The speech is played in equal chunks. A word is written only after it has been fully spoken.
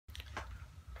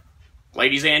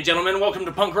Ladies and gentlemen, welcome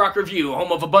to Punk Rock Review,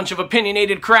 home of a bunch of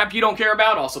opinionated crap you don't care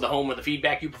about, also the home of the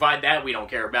feedback you provide that we don't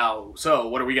care about. So,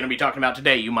 what are we going to be talking about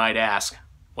today, you might ask?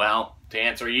 Well, to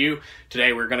answer you,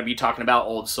 today we're going to be talking about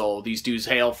Old Soul. These dudes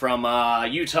hail from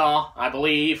Utah, I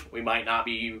believe. We might not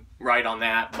be right on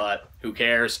that, but who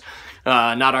cares?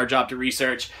 Not our job to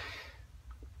research.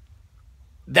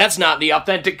 That's not the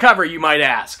authentic cover, you might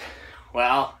ask.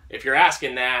 Well, if you're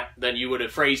asking that, then you would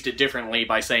have phrased it differently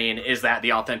by saying, is that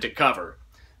the authentic cover?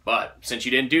 But since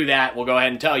you didn't do that, we'll go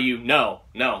ahead and tell you, no.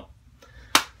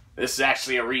 This is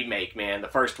actually a remake, man. The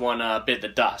first one bit the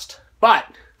dust. But,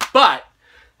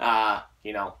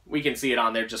 you know, we can see it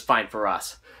on there just fine for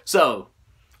us. So,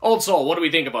 Old Soul, what do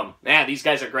we think of them? These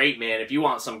guys are great, man. If you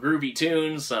want some groovy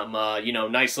tunes, some, you know,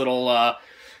 nice little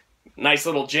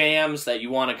jams that you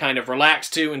want to kind of relax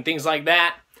to and things like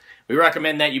that, we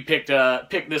recommend that you pick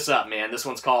this up, man. This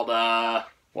one's called,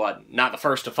 Not the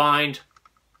First to Find.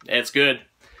 It's good.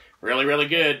 Really, really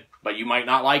good. But you might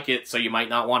not like it, so you might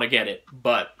not want to get it.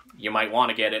 But you might want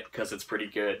to get it, because it's pretty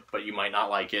good, but you might not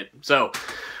like it. So,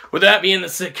 with that being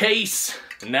the case,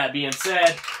 and that being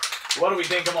said, what do we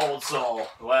think of Old Soul?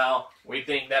 Well, we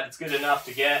think that it's good enough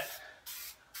to get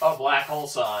a Black Hole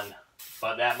Sun.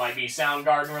 But that might be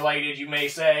Soundgarden related, you may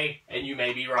say, and you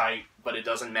may be right, but it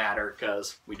doesn't matter,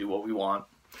 because we do what we want.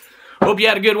 Hope you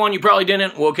had a good one. You probably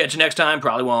didn't. We'll catch you next time.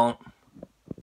 Probably won't.